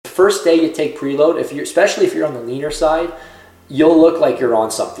first day you take preload, especially if you're on the leaner side, you'll look like you're on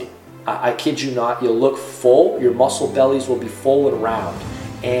something. I kid you not, you'll look full. Your muscle bellies will be full and round.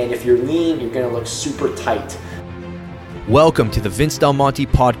 And if you're lean, you're going to look super tight. Welcome to the Vince Del Monte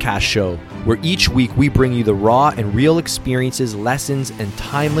podcast show, where each week we bring you the raw and real experiences, lessons, and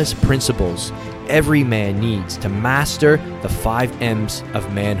timeless principles every man needs to master the 5 M's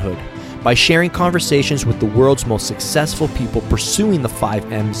of manhood. By sharing conversations with the world's most successful people pursuing the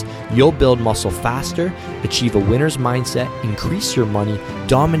 5 M's, you'll build muscle faster, achieve a winner's mindset, increase your money,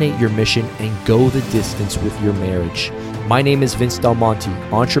 dominate your mission, and go the distance with your marriage. My name is Vince Del Monte,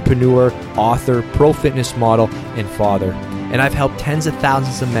 entrepreneur, author, pro fitness model, and father. And I've helped tens of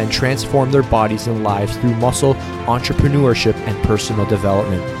thousands of men transform their bodies and lives through muscle, entrepreneurship, and personal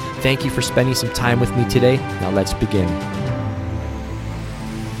development. Thank you for spending some time with me today. Now let's begin.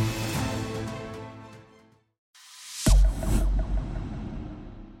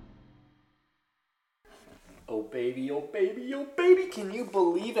 Oh baby, oh baby, oh baby, can you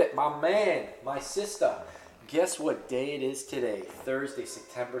believe it? My man, my sister. Guess what day it is today? Thursday,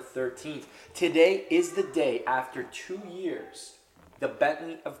 September 13th. Today is the day after 2 years. The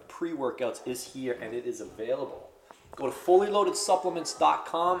Bentley of pre-workouts is here and it is available. Go to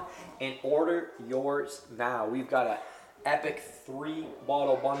fullyloadedsupplements.com and order yours now. We've got an epic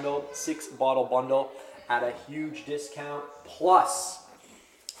 3-bottle bundle, 6-bottle bundle at a huge discount. Plus,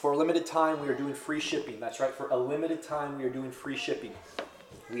 for a limited time, we are doing free shipping. That's right, for a limited time, we are doing free shipping.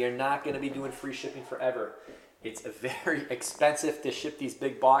 We are not going to be doing free shipping forever. It's very expensive to ship these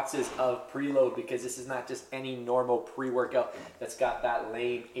big boxes of preload because this is not just any normal pre-workout that's got that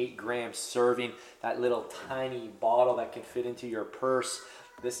lame 8-gram serving, that little tiny bottle that can fit into your purse.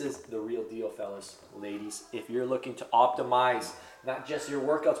 This is the real deal, fellas, ladies. If you're looking to optimize not just your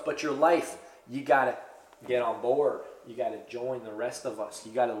workouts, but your life, you got to get on board. You got to join the rest of us.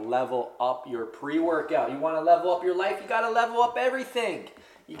 You got to level up your pre-workout. You want to level up your life, you got to level up everything.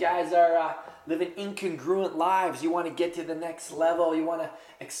 You guys are living incongruent lives. You want to get to the next level. You want to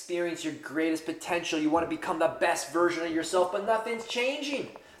experience your greatest potential. You want to become the best version of yourself, but nothing's changing.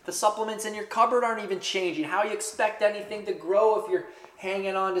 The supplements in your cupboard aren't even changing. How you expect anything to grow if you're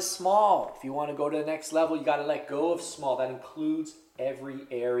hanging on to small? If you want to go to the next level, you got to let go of small. That includes every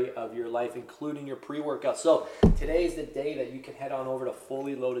area of your life, including your pre-workout. So today is the day that you can head on over to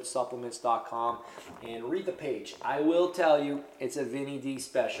fullyloadedsupplements.com and read the page. I will tell you, it's a Vinny D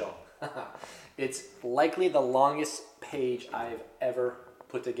special. It's likely the longest page I've ever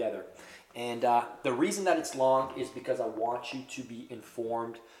put together. And the reason that it's long is because I want you to be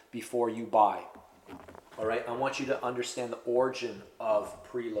informed before you buy. All right, I want you to understand the origin of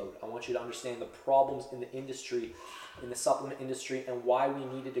preload. I want you to understand the problems in the industry, in the supplement industry, and why we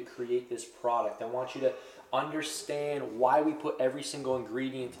needed to create this product. I want you to understand why we put every single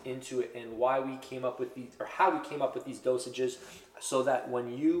ingredient into it and why we came up with these, or how we came up with these dosages, so that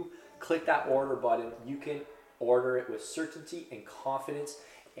when you click that order button, you can order it with certainty and confidence,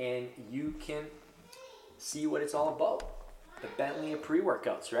 and you can see what it's all about. The Bentley of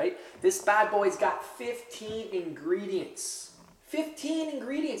pre-workouts, right? This bad boy's got 15 ingredients. 15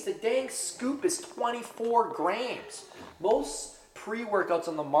 ingredients. The dang scoop is 24 grams. Most pre-workouts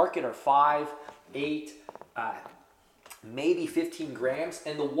on the market are 5, 8, maybe 15 grams.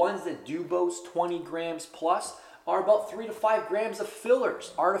 And the ones that do boast 20 grams plus are about 3 to 5 grams of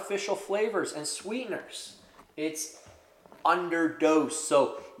fillers, artificial flavors, and sweeteners. It's underdosed.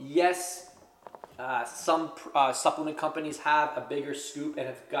 So yes, some supplement companies have a bigger scoop and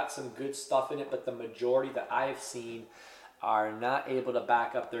have got some good stuff in it, but the majority that I have seen are not able to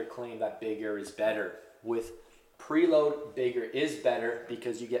back up their claim that bigger is better. With preload, bigger is better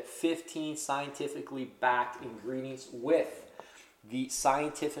because you get 15 scientifically backed ingredients with the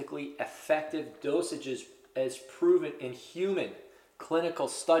scientifically effective dosages as proven in human clinical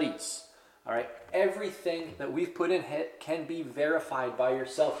studies. All right, everything that we've put in can be verified by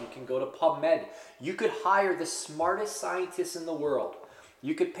yourself. You can go to PubMed. You could hire the smartest scientists in the world.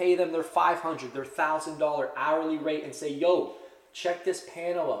 You could pay them their $500, their $1,000 hourly rate and say, yo, check this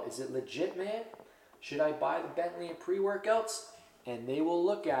panel out. Is it legit, man? Should I buy the Bentley and pre-workouts? And they will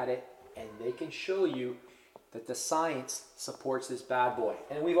look at it and they can show you that the science supports this bad boy.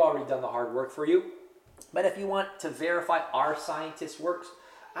 And we've already done the hard work for you. But if you want to verify our scientists' works,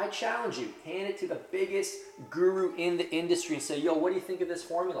 I challenge you, hand it to the biggest guru in the industry and say, yo, what do you think of this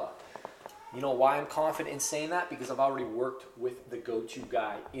formula? You know why I'm confident in saying that? Because I've already worked with the go-to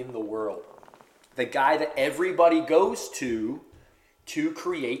guy in the world. The guy that everybody goes to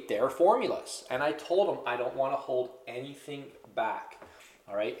create their formulas. And I told him I don't want to hold anything back.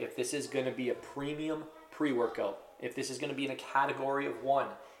 All right? If this is going to be a premium pre-workout, if this is going to be in a category of one,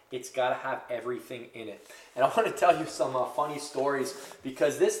 It's got to have everything in it. And I want to tell you some funny stories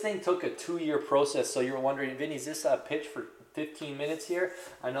because this thing took a 2-year process. So you're wondering, Vinny, is this a pitch for 15 minutes here?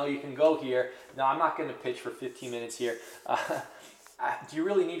 I know you can go here. No, I'm not going to pitch for 15 minutes here. Do you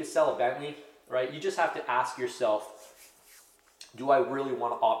really need to sell a Bentley? Right? You just have to ask yourself, do I really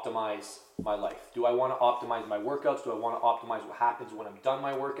want to optimize my life? Do I want to optimize my workouts? Do I want to optimize what happens when I'm done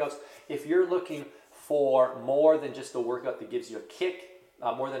my workouts? If you're looking for more than just a workout that gives you a kick,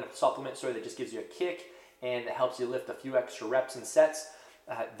 more than a supplement, that just gives you a kick and it helps you lift a few extra reps and sets,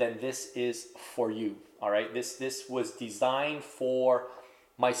 then this is for you. All right, this was designed for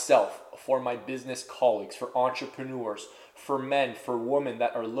myself, for my business colleagues, for entrepreneurs, for men, for women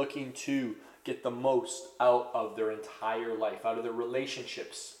that are looking to get the most out of their entire life, out of their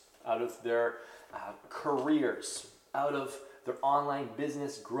relationships, out of their careers, out of their online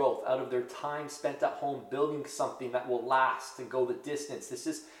business growth, out of their time spent at home building something that will last and go the distance.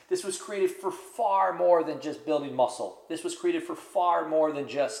 This was created for far more than just building muscle. This was created for far more than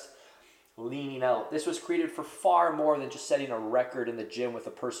just leaning out. This was created for far more than just setting a record in the gym with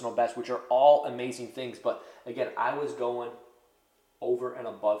a personal best, which are all amazing things. But again, I was going over and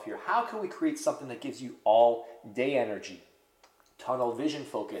above here. How can we create something that gives you all day energy, tunnel vision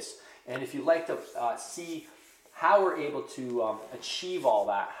focus? And if you'd like to see how we're able to achieve all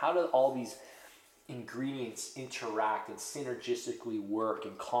that, how do all these ingredients interact and synergistically work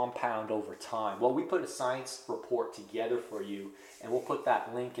and compound over time? Well, we put a science report together for you, and we'll put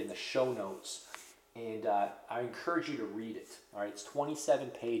that link in the show notes. And I encourage you to read it. All right, it's 27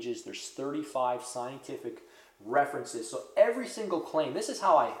 pages. There's 35 scientific references. So every single claim, this is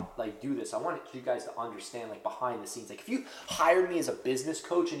how I do this. I want you guys to understand behind the scenes. If you hired me as a business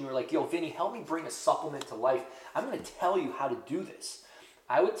coach and you were like, yo, Vinny, help me bring a supplement to life, I'm going to tell you how to do this.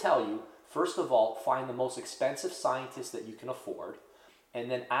 I would tell you, first of all, find the most expensive scientist that you can afford. And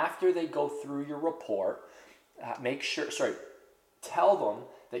then after they go through your report, tell them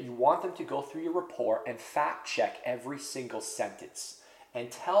that you want them to go through your report and fact check every single sentence. And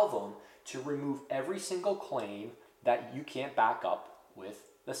tell them to remove every single claim that you can't back up with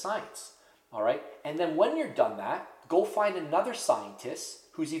the science. All right? And then when you're done that, go find another scientist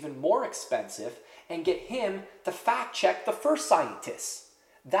who's even more expensive and get him to fact check the first scientist.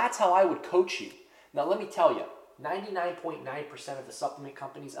 That's how I would coach you. Now, let me tell you, 99.9% of the supplement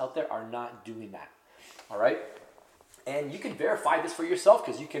companies out there are not doing that. All right? And you can verify this for yourself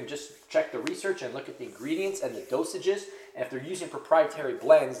because you can just check the research and look at the ingredients and the dosages. And if they're using proprietary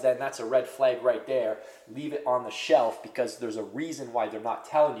blends, then that's a red flag right there. Leave it on the shelf because there's a reason why they're not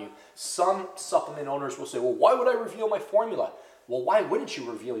telling you. Some supplement owners will say, well, why would I reveal my formula? Well, why wouldn't you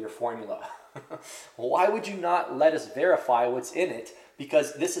reveal your formula? Why would you not let us verify what's in it?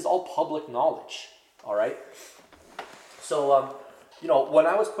 Because this is all public knowledge, all right? So, when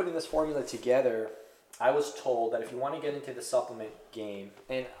I was putting this formula together, I was told that if you want to get into the supplement game,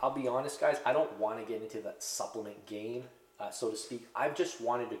 and I'll be honest, guys, I don't want to get into the supplement game, so to speak. I've just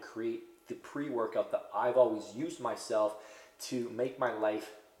wanted to create the pre-workout that I've always used myself to make my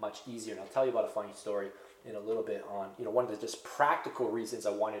life much easier. And I'll tell you about a funny story in a little bit on, one of the just practical reasons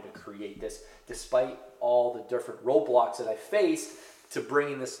I wanted to create this, despite all the different roadblocks that I faced to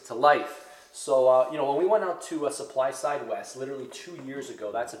bringing this to life. So, when we went out to Supply Side West, literally 2 years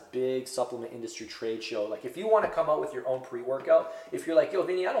ago, that's a big supplement industry trade show. If you want to come out with your own pre-workout, if you're like, yo,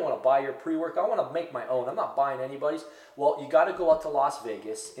 Vinny, I don't want to buy your pre-workout, I want to make my own, I'm not buying anybody's. Well, you got to go out to Las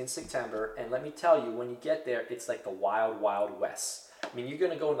Vegas in September, and let me tell you, when you get there, it's like the wild, wild west. I mean, you're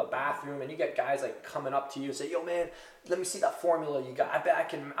going to go in the bathroom, and you get guys coming up to you and say, yo, man, let me see that formula you got. I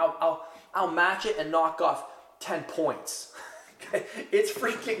bet I'll match it and knock off 10 points. It's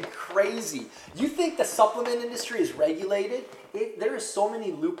freaking crazy. You think the supplement industry is regulated? There is so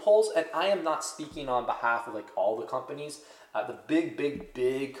many loopholes, and I am not speaking on behalf of all the companies. The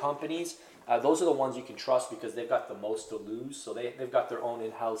big companies, those are the ones you can trust because they've got the most to lose. So they've got their own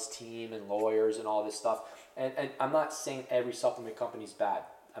in-house team and lawyers and all this stuff. And I'm not saying every supplement company is bad.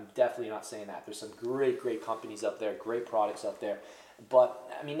 I'm definitely not saying that. There's some great companies out there, great products out there.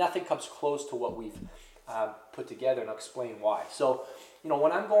 But, I mean, nothing comes close to what we've put together, and I'll explain why. So,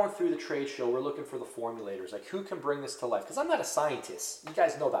 when I'm going through the trade show, we're looking for the formulators, who can bring this to life? Because I'm not a scientist. You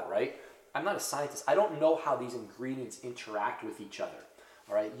guys know that, right? I'm not a scientist. I don't know how these ingredients interact with each other,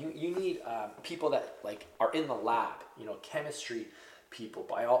 all right? You need people that, are in the lab, chemistry people,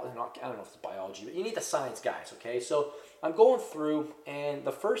 I don't know if it's biology, but you need the science guys, okay? So I'm going through, and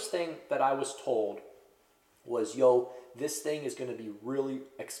the first thing that I was told was, yo, this thing is going to be really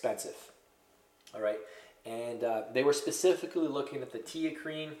expensive, all right? And they were specifically looking at the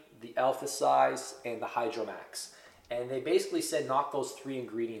Teacrine, the Alpha Size, and the Hydromax. And they basically said knock those 3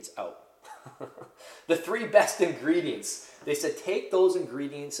 ingredients out. The 3 best ingredients. They said take those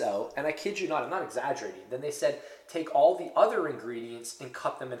ingredients out, and I kid you not, I'm not exaggerating. Then they said take all the other ingredients and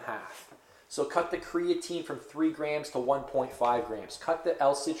cut them in half. So cut the creatine from 3 grams to 1.5 grams. Cut the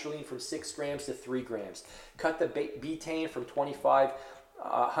L-citrulline from 6 grams to 3 grams. Cut the betaine from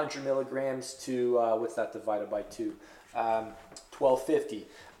 2,500 milligrams to, what's that divided by 2? 1,250.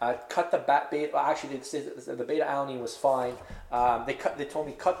 Cut the beta, actually the beta alanine was fine. They told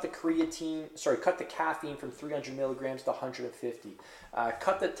me cut the caffeine from 300 milligrams to 150.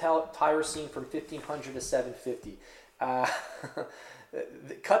 Cut the tyrosine from 1,500 to 750.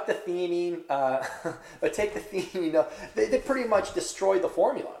 Cut the theanine, but take the theanine. They pretty much destroyed the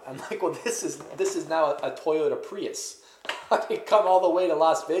formula. I'm like, well, this is now a Toyota Prius. I can come all the way to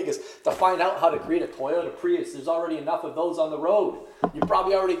Las Vegas to find out how to create a Toyota Prius. There's already enough of those on the road. You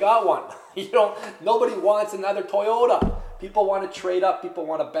probably already got one. Nobody wants another Toyota. People want to trade up. People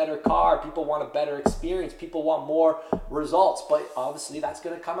want a better car. People want a better experience. People want more results. But obviously that's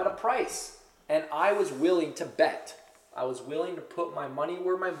going to come at a price. And I was willing to bet. I was willing to put my money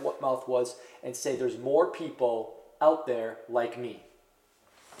where my mouth was and say there's more people out there like me.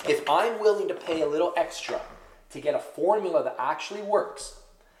 If I'm willing to pay a little extra to get a formula that actually works,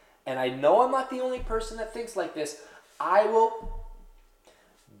 and I know I'm not the only person that thinks like this, I will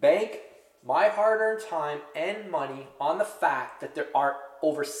bank my hard-earned time and money on the fact that there are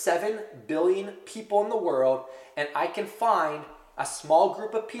over 7 billion people in the world, and I can find a small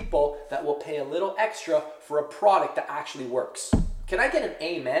group of people that will pay a little extra for a product that actually works. Can I get an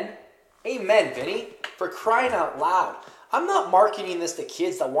amen? Amen, Vinny. For crying out loud. I'm not marketing this to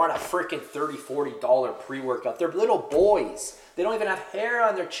kids that want a freaking $30, $40 pre-workout. They're little boys. They don't even have hair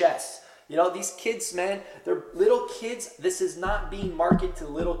on their chests. These kids, man, they're little kids. This is not being marketed to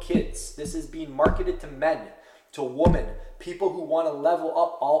little kids. This is being marketed to men, to women, people who want to level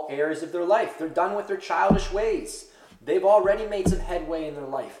up all areas of their life. They're done with their childish ways. They've already made some headway in their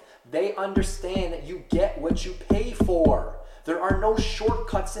life. They understand that you get what you pay for. There are no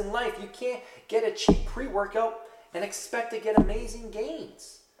shortcuts in life. You can't get a cheap pre-workout and expect to get amazing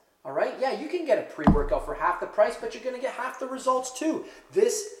gains. All right? Yeah, you can get a pre-workout for half the price, but you're going to get half the results too.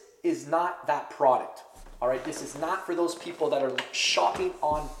 This is not that product. All right? This is not for those people that are shopping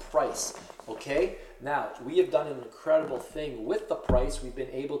on price. Okay? Now, we have done an incredible thing with the price. We've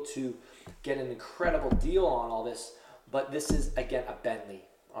been able to get an incredible deal on all this, but this is, again, a Bentley.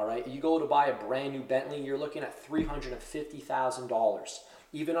 All right? You go to buy a brand new Bentley, you're looking at $350,000.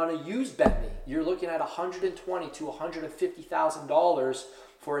 Even on a used Bentley, you're looking at $120,000 to $150,000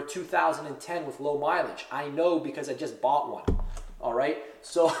 for a 2010 with low mileage. I know because I just bought one. All right?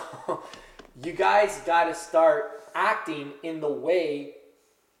 So you guys got to start acting in the way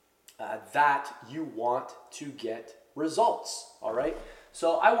that you want to get results. All right?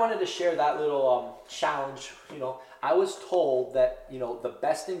 So I wanted to share that little challenge. I was told that, the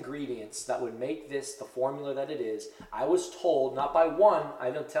best ingredients that would make this the formula that it is, I was told, not by one, I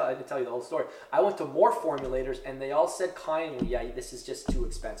didn't tell you the whole story. I went to more formulators and they all said kindly, yeah, this is just too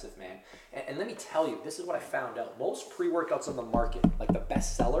expensive, man. And let me tell you, this is what I found out. Most pre-workouts on the market, like the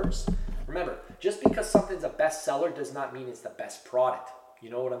best sellers, remember, just because something's a best seller does not mean it's the best product. You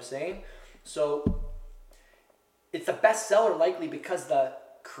know what I'm saying? So it's a bestseller likely because the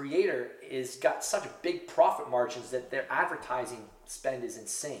creator is got such big profit margins that their advertising spend is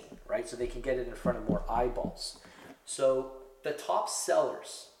insane, right? So they can get it in front of more eyeballs. So the top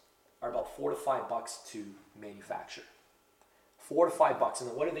sellers are about $4 to $5 to manufacture. $4 to $5, and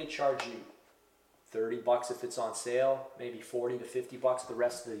then what do they charge you? $30 if it's on sale, maybe $40 to $50 the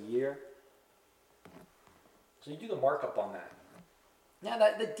rest of the year. So you do the markup on that. Now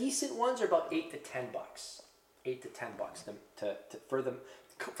the decent ones are about $8 to $10. $8 to $10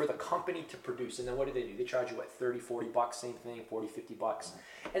 for the company to produce. And then what do? They charge you what, $30, $40, same thing, $40, $50.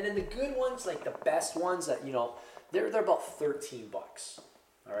 And then the good ones, like the best ones that, they're about $13.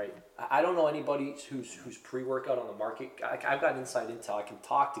 All right. I don't know anybody who's pre-workout on the market. I've got inside intel. I can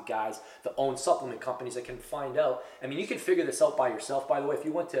talk to guys that own supplement companies. I can find out. I mean, you can figure this out by yourself, by the way. If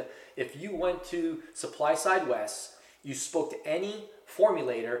you went to Supply Side West, you spoke to any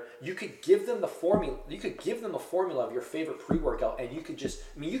formulator, you could give them the formula. You could give them a formula of your favorite pre-workout, and you could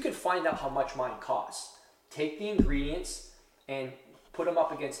you can find out how much mine costs. Take the ingredients and put them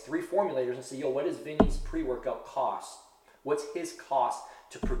up against 3 formulators and say, yo, what does Vinny's pre-workout cost? What's his cost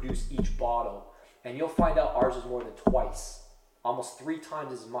to produce each bottle? And you'll find out ours is more than twice, almost 3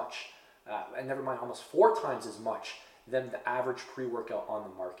 times as much, and never mind, almost 4 times as much than the average pre-workout on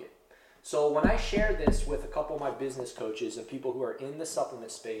the market. So when I share this with a couple of my business coaches and people who are in the supplement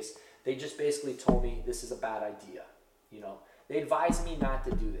space, they just basically told me this is a bad idea. They advised me not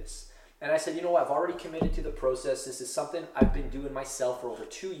to do this. And I said, you know what, I've already committed to the process. This is something I've been doing myself for over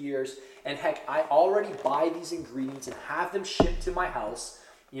 2 years. And heck, I already buy these ingredients and have them shipped to my house,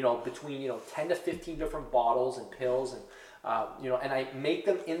 between, 10 to 15 different bottles and pills. And, and I make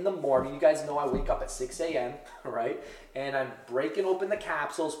them in the morning. You guys know I wake up at 6 a.m., right? And I'm breaking open the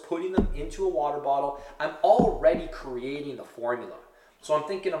capsules, putting them into a water bottle. I'm already creating the formula. So I'm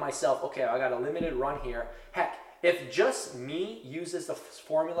thinking to myself, okay, I got a limited run here. Heck, if just me uses the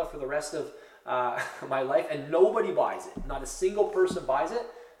formula for the rest of my life and nobody buys it, not a single person buys it,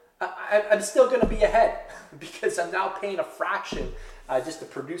 I'm still going to be ahead because I'm now paying a fraction just to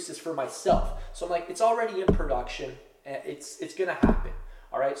produce this for myself. So I'm like, it's already in production. It's going to happen.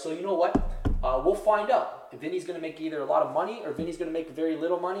 All right. So you know what? We'll find out. Vinny's going to make either a lot of money or Vinny's going to make very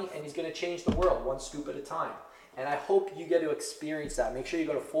little money, and he's going to change the world one scoop at a time. And I hope you get to experience that. Make sure you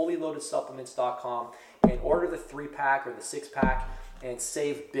go to fullyloadedsupplements.com and order the 3-pack or the 6-pack and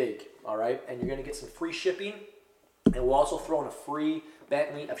save big. All right. And you're going to get some free shipping. And we'll also throw in a free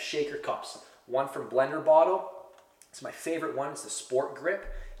Bentley of shaker cups. One from Blender Bottle. It's my favorite one. It's the Sport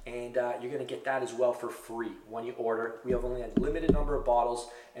Grip. And you're going to get that as well for free when you order. We have only a limited number of bottles,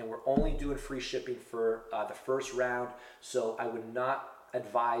 and we're only doing free shipping for the first round. So I would not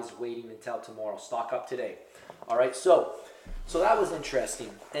advise waiting until tomorrow. Stock up today. All right, so that was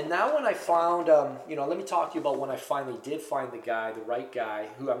interesting. And now when I found, let me talk to you about when I finally did find the right guy,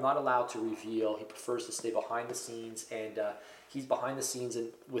 who I'm not allowed to reveal. He prefers to stay behind the scenes, and he's behind the scenes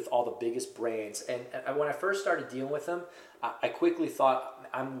with all the biggest brands. And when I first started dealing with him, I quickly thought,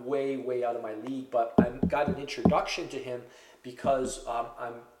 I'm way, way out of my league, but I got an introduction to him because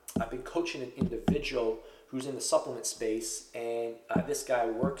I've been coaching an individual who's in the supplement space, and this guy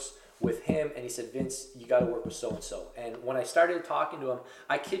works with him, and he said, Vince, you got to work with so-and-so. And when I started talking to him,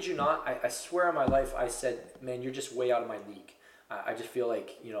 I kid you not, I swear on my life, I said, man, you're just way out of my league. I just feel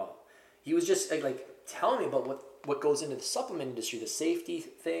like, he was just like telling me about what goes into the supplement industry, the safety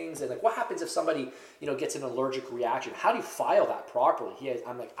things, and like what happens if somebody, gets an allergic reaction? How do you file that properly?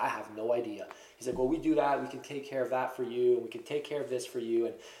 I'm like, I have no idea. He's like, well, we do that. We can take care of that for you, and we can take care of this for you,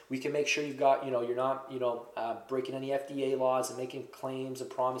 and we can make sure you've got, you're not, breaking any FDA laws and making claims and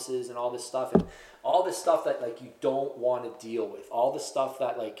promises and all this stuff, and all this stuff that like you don't want to deal with. All the stuff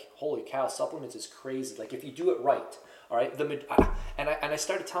that like, holy cow, supplements is crazy. Like if you do it right, all right. And I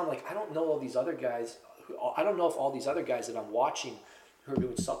started telling him, like, I don't know all these other guys. I don't know if all these other guys that I'm watching who are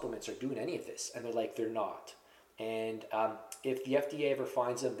doing supplements are doing any of this. And they're like, they're not. And if the FDA ever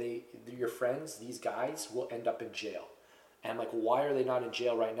finds them, your friends, these guys, will end up in jail. And I'm like, why are they not in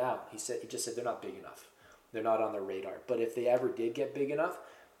jail right now? He just said they're not big enough. They're not on their radar. But if they ever did get big enough,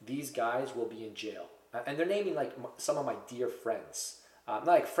 these guys will be in jail. And they're naming like some of my dear friends. Not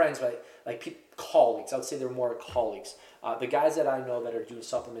like friends, but like colleagues. I would say they're more colleagues. The guys that I know that are doing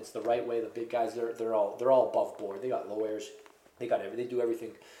supplements the right way, the big guys, they're all above board. They got lawyers. They got everything. They do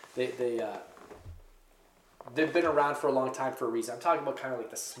everything. They've been around for a long time for a reason. I'm talking about kind of like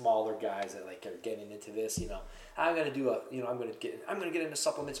the smaller guys that like are getting into this. I'm gonna get into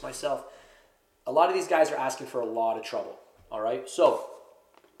supplements myself. A lot of these guys are asking for a lot of trouble. All right, so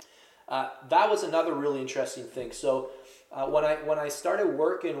that was another really interesting thing. So when I started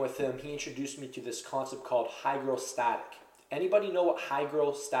working with him, he introduced me to this concept called hygrostatic. Anybody know what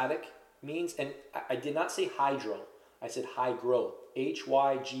hygrostatic means? And I did not say hydro. I said hygro,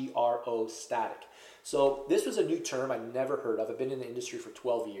 Hygro static. So this was a new term I never heard of. I've been in the industry for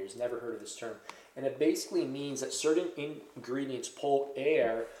 12 years, never heard of this term. And it basically means that certain ingredients pull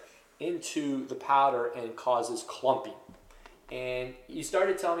air into the powder and causes clumping. And he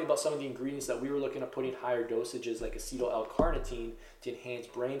started telling me about some of the ingredients that we were looking at putting higher dosages, like acetyl L-carnitine, to enhance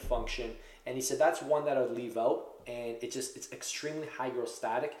brain function. And he said that's one that I'd leave out, and it's extremely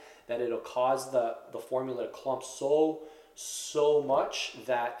hygrostatic, that it'll cause the formula to clump so much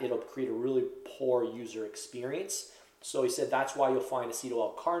that it'll create a really poor user experience. So he said that's why you'll find acetyl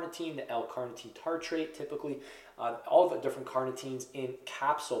L-carnitine, the L-carnitine tartrate, typically all the different carnitines in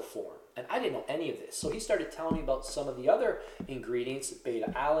capsule form. And I didn't know any of this. So he started telling me about some of the other ingredients,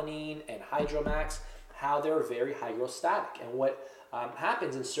 beta-alanine and hydromax, how they're very hygrostatic. And what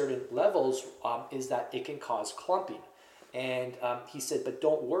happens in certain levels is that it can cause clumping. And he said, but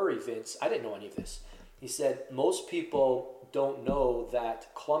don't worry, Vince. I didn't know any of this. He said, most people don't know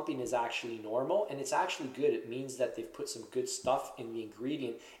that clumping is actually normal, and it's actually good. It means that they've put some good stuff in the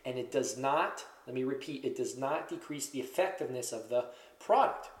ingredient, and it does not, let me repeat, it does not decrease the effectiveness of the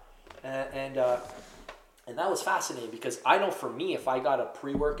product. And that was fascinating, because I know for me, if I got a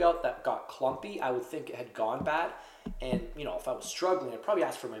pre-workout that got clumpy, I would think it had gone bad. And, if I was struggling, I'd probably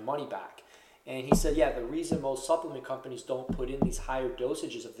ask for my money back. And he said, yeah, the reason most supplement companies don't put in these higher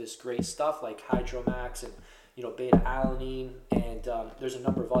dosages of this great stuff like Hydromax and, beta-alanine, and there's a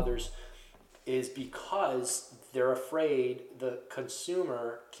number of others, is because they're afraid the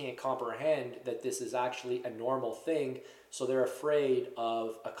consumer can't comprehend that this is actually a normal thing. So they're afraid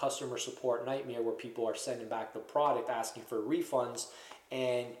of a customer support nightmare where people are sending back the product, asking for refunds,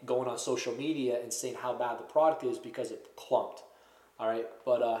 and going on social media and saying how bad the product is because it clumped. All right,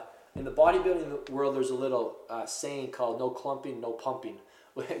 but in the bodybuilding world, there's a little saying called "no clumping, no pumping,"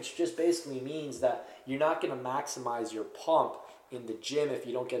 which just basically means that you're not going to maximize your pump in the gym if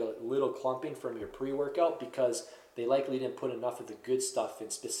you don't get a little clumping from your pre-workout, because they likely didn't put enough of the good stuff in,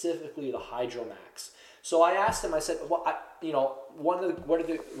 specifically the Hydromax. So I asked him, I said, well, what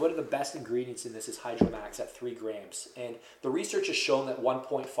are the best ingredients in this is Hydromax at 3 grams. And the research has shown that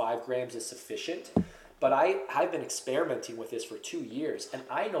 1.5 grams is sufficient. But I've been experimenting with this for 2 years, and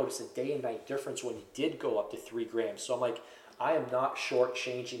I noticed a day and night difference when he did go up to 3 grams. So I'm like, I am not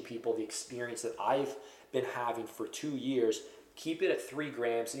shortchanging people the experience that I've been having for 2 years. Keep it at 3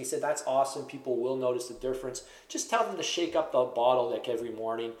 grams. And he said, that's awesome. People will notice the difference. Just tell them to shake up the bottle like every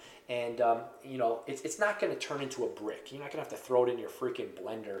morning. And, it's not going to turn into a brick. You're not going to have to throw it in your freaking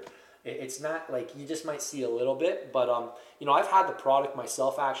blender. It's not like, you just might see a little bit. But, I've had the product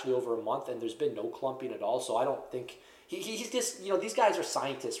myself actually over a month, and there's been no clumping at all. So I don't think, he's just, these guys are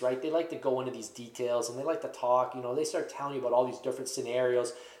scientists, right? They like to go into these details, and they like to talk. They start telling you about all these different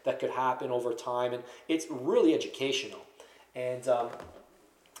scenarios that could happen over time. And it's really educational. And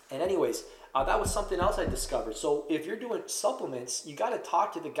anyways, that was something else I discovered. So if you're doing supplements, you got to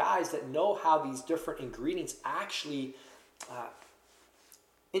talk to the guys that know how these different ingredients actually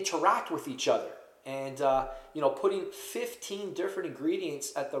interact with each other. And, putting 15 different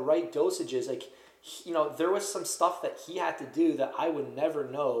ingredients at the right dosages, there was some stuff that he had to do that I would never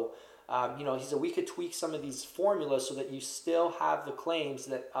know. He said we could tweak some of these formulas so that you still have the claims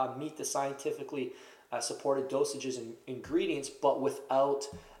that meet the scientifically supported dosages and ingredients, but without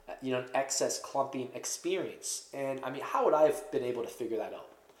an excess clumping experience. And how would I have been able to figure that out,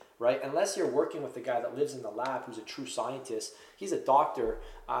 right? Unless you're working with a guy that lives in the lab who's a true scientist, he's a doctor,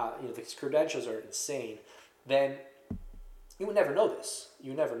 his credentials are insane, then you would never know this.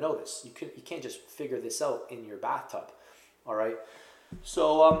 You never know this. You can't just figure this out in your bathtub, all right?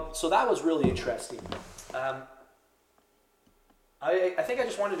 So that was really interesting. I think I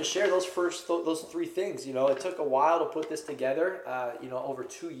just wanted to share those 3 things. It took a while to put this together, over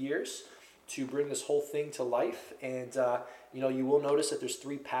 2 years to bring this whole thing to life. And, you will notice that there's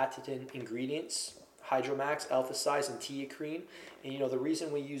 3 patented ingredients: Hydromax, Alpha Size, and Teacrine. And, the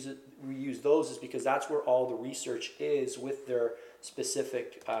reason we use those is because that's where all the research is with their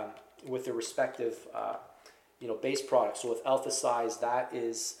specific, with their respective, base products. So with Alpha Size, that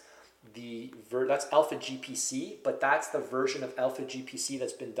is that's alpha GPC, but that's the version of alpha GPC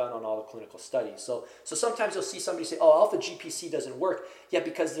that's been done on all the clinical studies. So sometimes you'll see somebody say, oh, alpha GPC doesn't work. Yeah,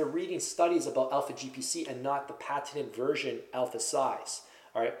 because they're reading studies about alpha GPC and not the patented version Alpha Size.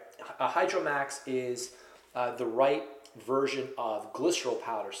 All right, Hydromax is the right version of glycerol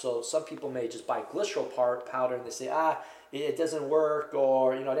powder. So some people may just buy glycerol powder and they say, it doesn't work,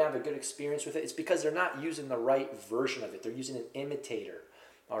 or they have a good experience with it. It's because they're not using the right version of it. They're using an imitator.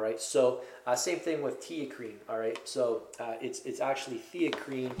 All right, so same thing with Teacrine. All right, so it's actually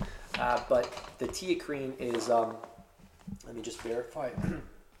Teacrine, but the Teacrine is, let me just verify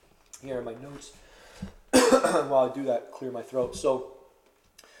here in my notes while I do that, clear my throat. So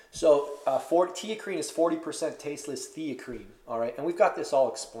Teacrine is 40% tasteless Teacrine. All right, and we've got this all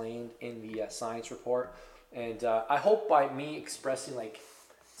explained in the science report. And I hope by me expressing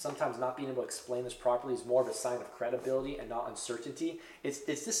sometimes not being able to explain this properly is more of a sign of credibility and not uncertainty. It's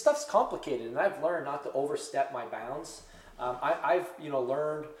this stuff's complicated, and I've learned not to overstep my bounds. I've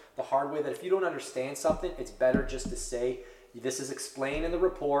learned the hard way that if you don't understand something, it's better just to say, this is explained in the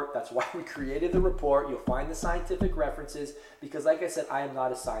report. That's why we created the report. You'll find the scientific references, because like I said, I am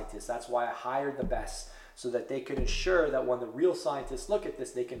not a scientist. That's why I hired the best, so that they could ensure that when the real scientists look at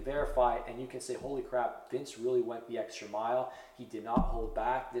this, they can verify, and you can say, holy crap, Vince really went the extra mile. He did not hold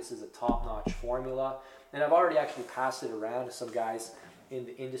back. This is a top-notch formula. And I've already actually passed it around to some guys in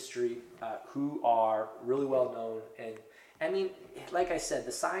the industry who are really well known. And like I said,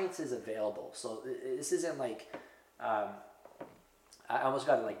 the science is available. So this isn't like, I almost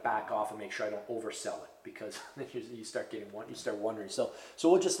got to back off and make sure I don't oversell it, because then you start wondering. So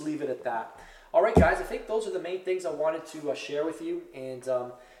we'll just leave it at that. All right, guys, I think those are the main things I wanted to share with you. And,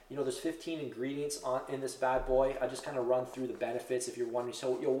 there's 15 ingredients in this bad boy. I just kind of run through the benefits if you're wondering.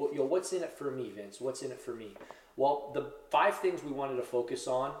 So, what's in it for me, Vince? What's in it for me? Well, the 5 things we wanted to focus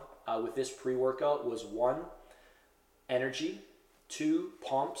on with this pre-workout was 1, energy, 2,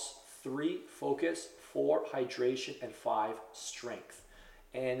 pumps, 3, focus, 4, hydration, and 5, strength.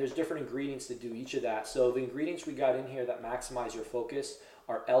 And there's different ingredients to do each of that. So the ingredients we got in here that maximize your focus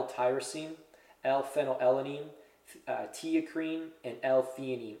are L-tyrosine, L-phenylalanine, teacrine, and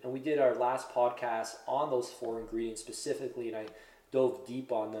L-theanine. And we did our last podcast on those 4 ingredients specifically, and I dove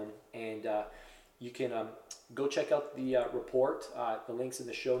deep on them. And you can go check out the report, the links in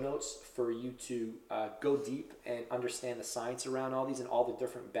the show notes for you to go deep and understand the science around all these and all the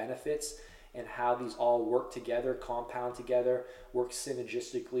different benefits and how these all work together, compound together, work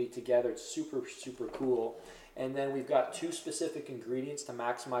synergistically together. It's super, super cool. And then we've got 2 specific ingredients to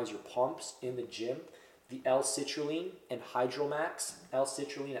maximize your pumps in the gym. The L-citrulline and Hydromax.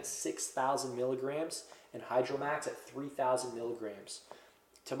 L-citrulline at 6,000 milligrams and Hydromax at 3,000 milligrams.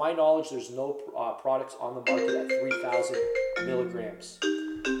 To my knowledge, there's no products on the market at 3,000 milligrams.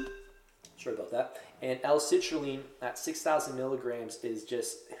 Sorry about that. And L-citrulline at 6,000 milligrams is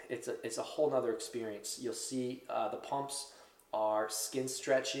just, it's a whole nother experience. You'll see the pumps are skin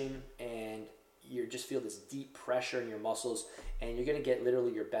stretching, and you just feel this deep pressure in your muscles, and you're going to get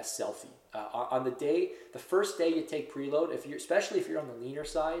literally your best selfie. On the first day you take preload, especially if you're on the leaner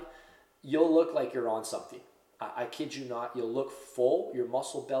side, you'll look like you're on something. I kid you not, you'll look full. Your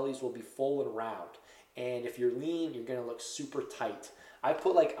muscle bellies will be full and round. And if you're lean, you're going to look super tight. I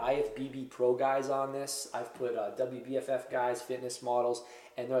put like IFBB pro guys on this. I've put WBFF guys, fitness models,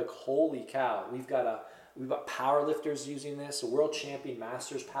 and they're like, holy cow. We've got power lifters using this. A world champion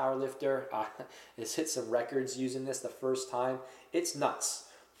masters power lifter has hit some records using this the first time. It's nuts.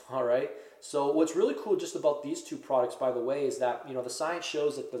 All right. So what's really cool just about these 2 products, by the way, is that, the science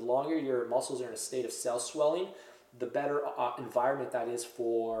shows that the longer your muscles are in a state of cell swelling, the better environment that is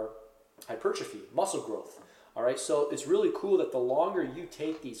for hypertrophy, muscle growth. All right. So it's really cool that the longer you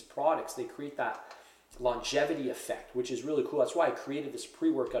take these products, they create that longevity effect, which is really cool. That's why I created this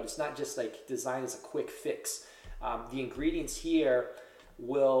pre-workout. It's not just like designed as a quick fix. The ingredients here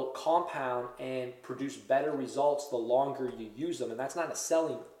will compound and produce better results the longer you use them. And that's not a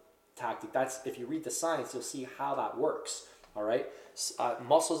selling tactic. That's, if you read the science, you'll see how that works. All right.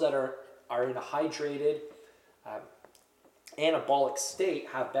 Muscles that are in a hydrated, anabolic state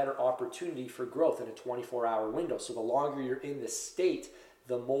have better opportunity for growth in a 24-hour window. So the longer you're in this state,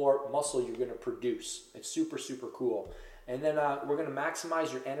 the more muscle you're going to produce. It's super, super cool. And then we're going to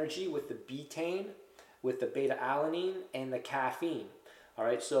maximize your energy with the betaine, with the beta-alanine, and the caffeine. All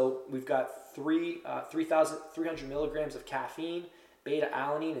right, so we've got 3,300 milligrams of caffeine.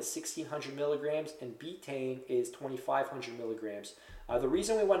 Beta-alanine is 1,600 milligrams, and betaine is 2,500 milligrams. The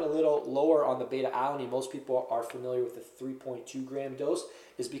reason we went a little lower on the beta-alanine, most people are familiar with the 3.2 gram dose,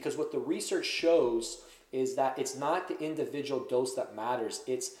 is because what the research shows is that it's not the individual dose that matters.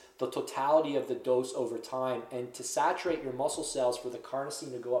 It's the totality of the dose over time. And to saturate your muscle cells for the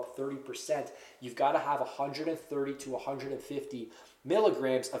carnosine to go up 30%, you've got to have 130 to 150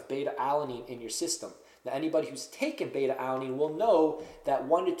 milligrams of beta-alanine in your system. Now, anybody who's taken beta-alanine will know that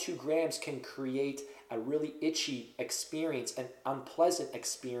 1 to 2 grams can create a really itchy experience, an unpleasant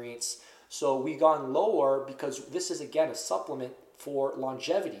experience. So we've gone lower because this is, again, a supplement for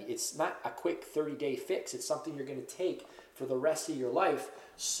longevity. It's not a quick 30-day fix. It's something you're going to take for the rest of your life.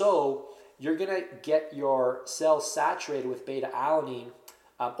 So you're going to get your cells saturated with beta-alanine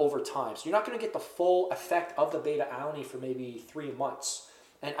over time. So you're not going to get the full effect of the beta-alanine for maybe 3 months.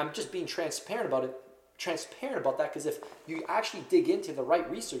 And I'm just being transparent about that, because if you actually dig into the right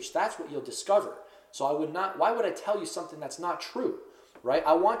research, that's what you'll discover. So why would I tell you something that's not true, right?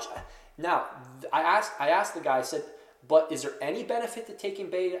 Now, I asked the guy, I said, but is there any benefit to taking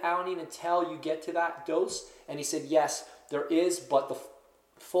beta-alanine until you get to that dose? And he said, yes, there is, but the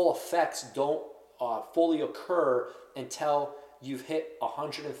full effects don't fully occur until you've hit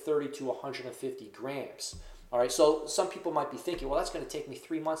 130 to 150 grams. All right, so some people might be thinking, well, that's going to take me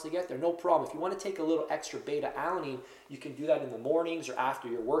 3 months to get there. No problem. If you want to take a little extra beta-alanine, you can do that in the mornings or after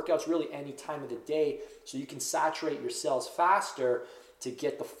your workouts, really any time of the day, so you can saturate your cells faster to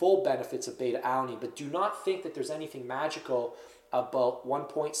get the full benefits of beta-alanine. But do not think that there's anything magical about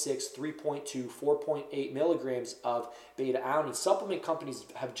 1.6, 3.2, 4.8 milligrams of beta-alanine. Supplement companies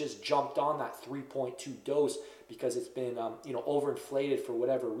have just jumped on that 3.2 dose because it's been overinflated for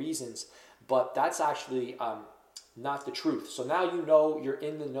whatever reasons. But that's actually not the truth. So now you're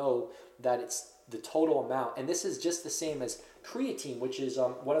in the know that it's the total amount. And this is just the same as creatine, which is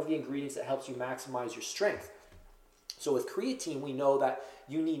one of the ingredients that helps you maximize your strength. So with creatine, we know that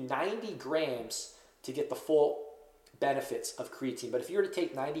you need 90 grams to get the full benefits of creatine. But if you were to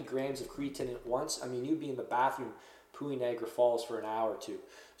take 90 grams of creatine at once, you'd be in the bathroom pooing Niagara Falls for an hour or two.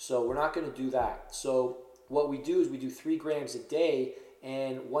 So we're not going to do that. So what we do is we do 3 grams a day,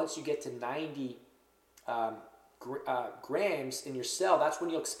 and once you get to 90 grams in your cell, that's when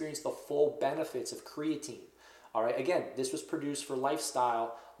you'll experience the full benefits of creatine. All right, again, this was produced for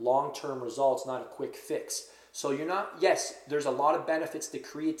lifestyle, long-term results, not a quick fix. So you're not, yes, there's a lot of benefits to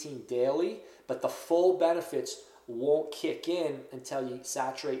creatine daily, but the full benefits won't kick in until you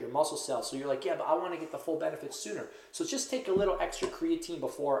saturate your muscle cells. So you're like, yeah, but I want to get the full benefits sooner. So just take a little extra creatine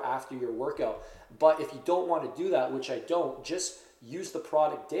before or after your workout. But if you don't want to do that, which I don't, just use the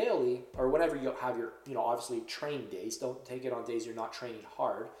product daily or whenever you have your, obviously training days. Don't take it on days you're not training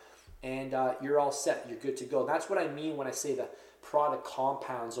hard. And you're all set. You're good to go. That's what I mean when I say the product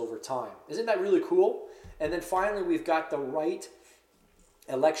compounds over time. Isn't that really cool? And then finally, we've got the right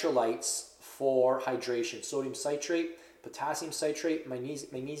electrolytes for hydration: sodium citrate, potassium citrate,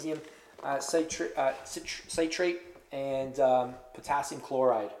 magnesium citrate, and potassium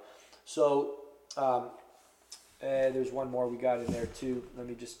chloride. So there's one more we got in there too. Let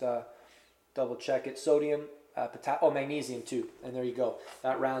me just double check it. Sodium, magnesium too. And there you go.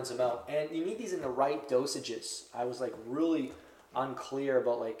 That rounds them out. And you need these in the right dosages. I was like really unclear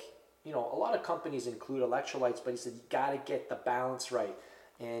about a lot of companies include electrolytes, but he said you got to get the balance right.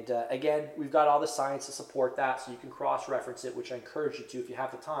 And again, we've got all the science to support that, so you can cross-reference it, which I encourage you to if you have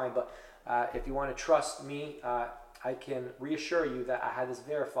the time. But if you want to trust me, I can reassure you that I had this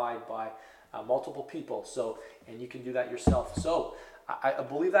verified by multiple people. And you can do that yourself. So I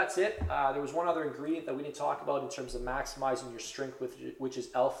believe that's it. There was one other ingredient that we didn't talk about in terms of maximizing your strength, which is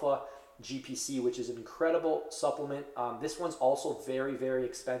alpha GPC, which is an incredible supplement. This one's also very, very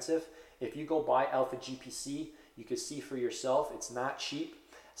expensive. If you go buy alpha GPC, you can see for yourself, it's not cheap,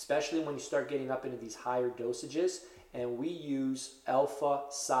 especially when you start getting up into these higher dosages. And we use alpha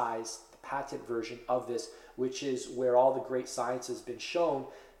size, the patent version of this, which is where all the great science has been shown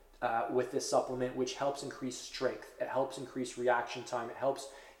with this supplement, which helps increase strength. It helps increase reaction time. It helps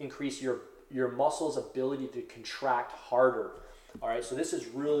increase your muscles' ability to contract harder. All right, so this is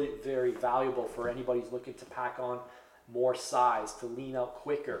really very valuable for anybody who's looking to pack on more size, to lean out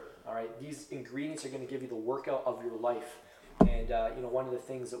quicker. All right, these ingredients are going to give you the workout of your life. And one of the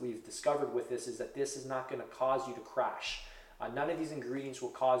things that we've discovered with this is that this is not going to cause you to crash. None of these ingredients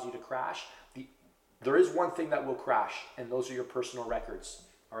will cause you to crash. There is one thing that will crash, and those are your personal records.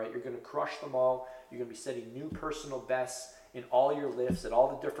 All right, you're going to crush them all. You're going to be setting new personal bests in all your lifts at all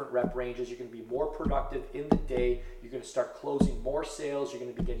the different rep ranges. You're going to be more productive in the day. You're going to start closing more sales. You're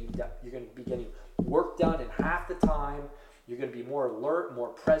going to be getting work done in half the time. You're going to be more alert, more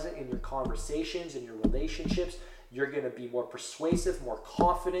present in your conversations, in your relationships. You're going to be more persuasive, more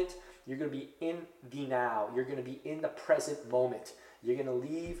confident. You're going to be in the now. You're going to be in the present moment. You're going to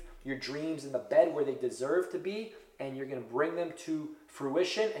leave your dreams in the bed where they deserve to be, and you're going to bring them to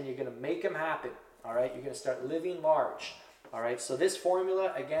fruition, and you're going to make them happen. All right? You're going to start living large. All right? So this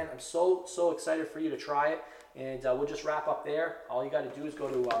formula, again, I'm so excited for you to try it, and we'll just wrap up there. All you got to do is go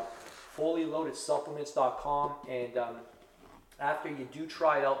to fullyloadedsupplements.com, and after you do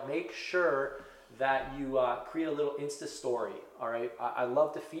try it out, make sure that you create a little Insta story. All right, I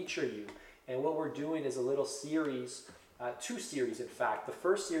love to feature you, and what we're doing is a little series, 2 series in fact. The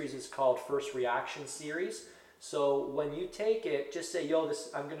first series is called First Reaction Series. So when you take it, just say, yo,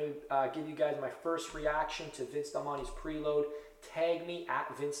 I'm going to give you guys my first reaction to Vince Del Monte's preload. Tag me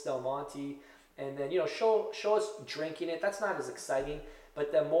at Vince Del Monte, and then show us drinking it. That's not as exciting.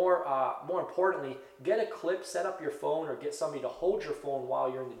 But then more importantly, get a clip, set up your phone, or get somebody to hold your phone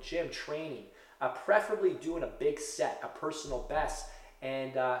while you're in the gym training. Preferably doing a big set, a personal best,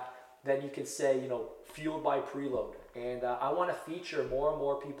 and then you can say, fueled by preload. And I want to feature more and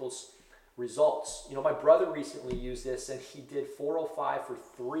more people's results. My brother recently used this, and he did 405 for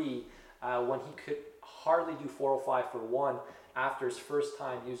 3 when he could hardly do 405 for 1 after his first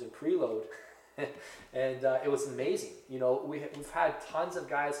time using preload. And it was amazing. We've had tons of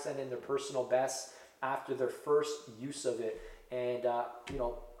guys send in their personal bests after their first use of it, and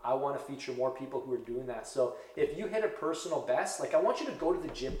I want to feature more people who are doing that. So if you hit a personal best, I want you to go to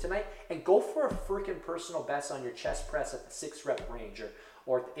the gym tonight and go for a freaking personal best on your chest press at the 6 rep range,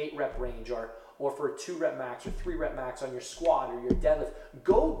 or at the 8 rep range, or for a 2 rep max or 3 rep max on your squat or your deadlift.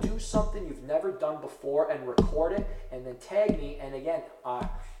 Go do something you've never done before and record it, and then tag me. And again,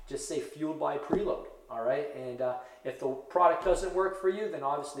 just say fueled by preload. All right. And if the product doesn't work for you, then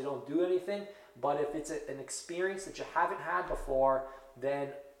obviously don't do anything. But if it's an experience that you haven't had before,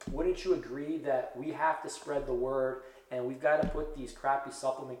 then wouldn't you agree that we have to spread the word, and we've got to put these crappy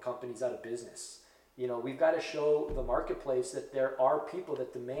supplement companies out of business? We've got to show the marketplace that there are people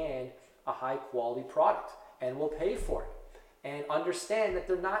that demand a high quality product and will pay for it. and understand that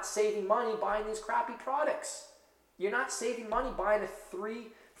they're not saving money buying these crappy products. You're not saving money buying a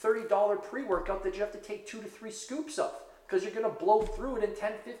 $30 pre-workout that you have to take 2 to 3 scoops of, because you're going to blow through it in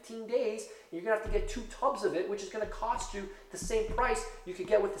 10, 15 days. You're going to have to get 2 tubs of it, which is going to cost you the same price you could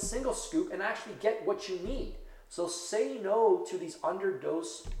get with a single scoop and actually get what you need. So say no to these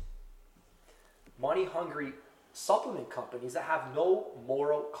underdose, money-hungry supplement companies that have no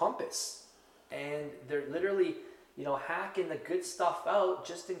moral compass. And they're literally, hacking the good stuff out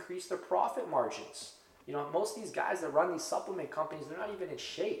just to increase their profit margins. Most of these guys that run these supplement companies, they're not even in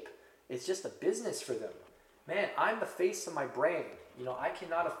shape. It's just a business for them. Man, I'm the face of my brand. I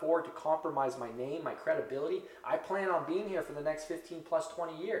cannot afford to compromise my name, my credibility. I plan on being here for the next 15 plus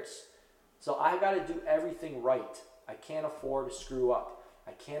 20 years. So I got to do everything right. I can't afford to screw up.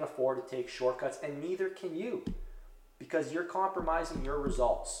 I can't afford to take shortcuts, and neither can you, because you're compromising your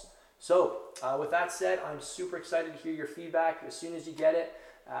results. So with that said, I'm super excited to hear your feedback. As soon as you get it,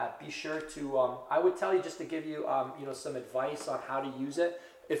 be sure to, I would tell you just to give you, some advice on how to use it.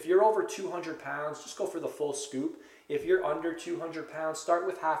 If you're over 200 pounds, just go for the full scoop. If you're under 200 pounds, start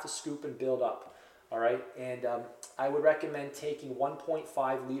with half a scoop and build up. All right. And I would recommend taking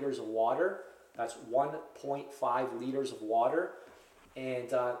 1.5 liters of water. That's 1.5 liters of water.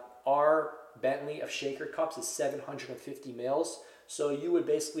 And our Bentley of shaker cups is 750 mils. So you would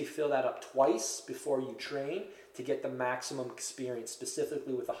basically fill that up twice before you train to get the maximum experience,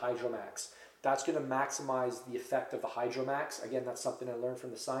 specifically with the Hydromax. That's going to maximize the effect of the Hydromax. Again, that's something I learned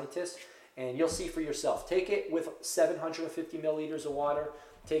from the scientists. And you'll see for yourself. Take it with 750 milliliters of water.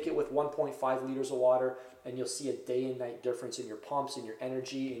 Take it with 1.5 liters of water, and you'll see a day and night difference in your pumps, in your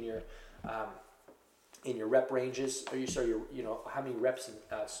energy, in your rep ranges, or how many reps and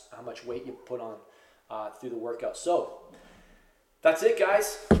how much weight you put on through the workout. So that's it,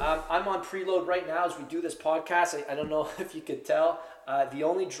 guys. I'm on preload right now as we do this podcast. I don't know if you could tell. The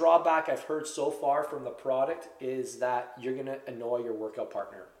only drawback I've heard so far from the product is that you're going to annoy your workout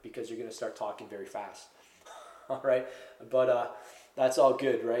partner because you're going to start talking very fast. All right. But that's all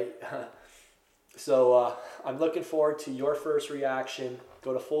good, right? So I'm looking forward to your first reaction.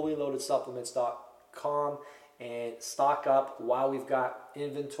 Go to fullyloadedsupplements.com and stock up while we've got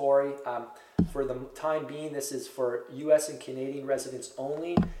inventory. For the time being, this is for U.S. and Canadian residents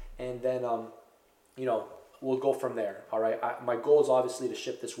only, and then we'll go from there. All right. My goal is obviously to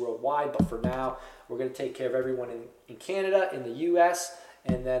ship this worldwide, but for now, we're going to take care of everyone in Canada, in the U.S.,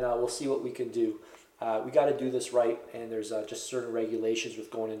 and then we'll see what we can do. We got to do this right, and there's just certain regulations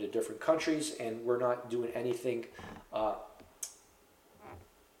with going into different countries, and we're not doing anything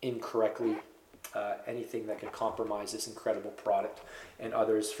incorrectly, anything that could compromise this incredible product and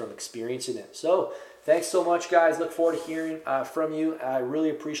others from experiencing it. So thanks so much, guys. Look forward to hearing from you. I really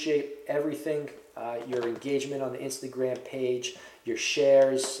appreciate everything, your engagement on the Instagram page, your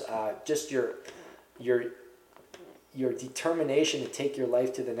shares, just your determination to take your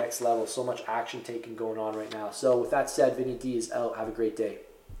life to the next level. So much action taking going on right now. So with that said, Vinny D is out. Have a great day.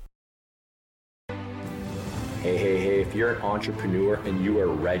 Hey, if you're an entrepreneur and you are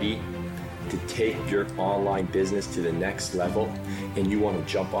ready to take your online business to the next level and you want to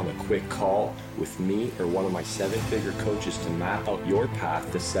jump on a quick call with me or one of my 7-figure coaches to map out your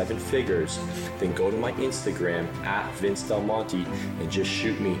path to 7 figures, then go to my Instagram @VinceDelmonte and just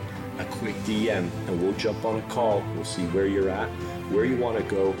shoot me a quick DM and we'll jump on a call. We'll see where you're at, where you want to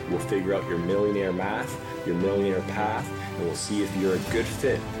go. We'll figure out your millionaire math, your millionaire path, and we'll see if you're a good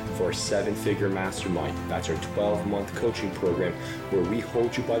fit for our 7-figure mastermind. That's our 12-month coaching program where we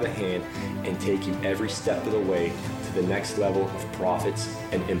hold you by the hand and take you every step of the way to the next level of profits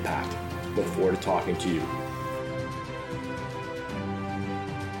and impact. Look forward to talking to you.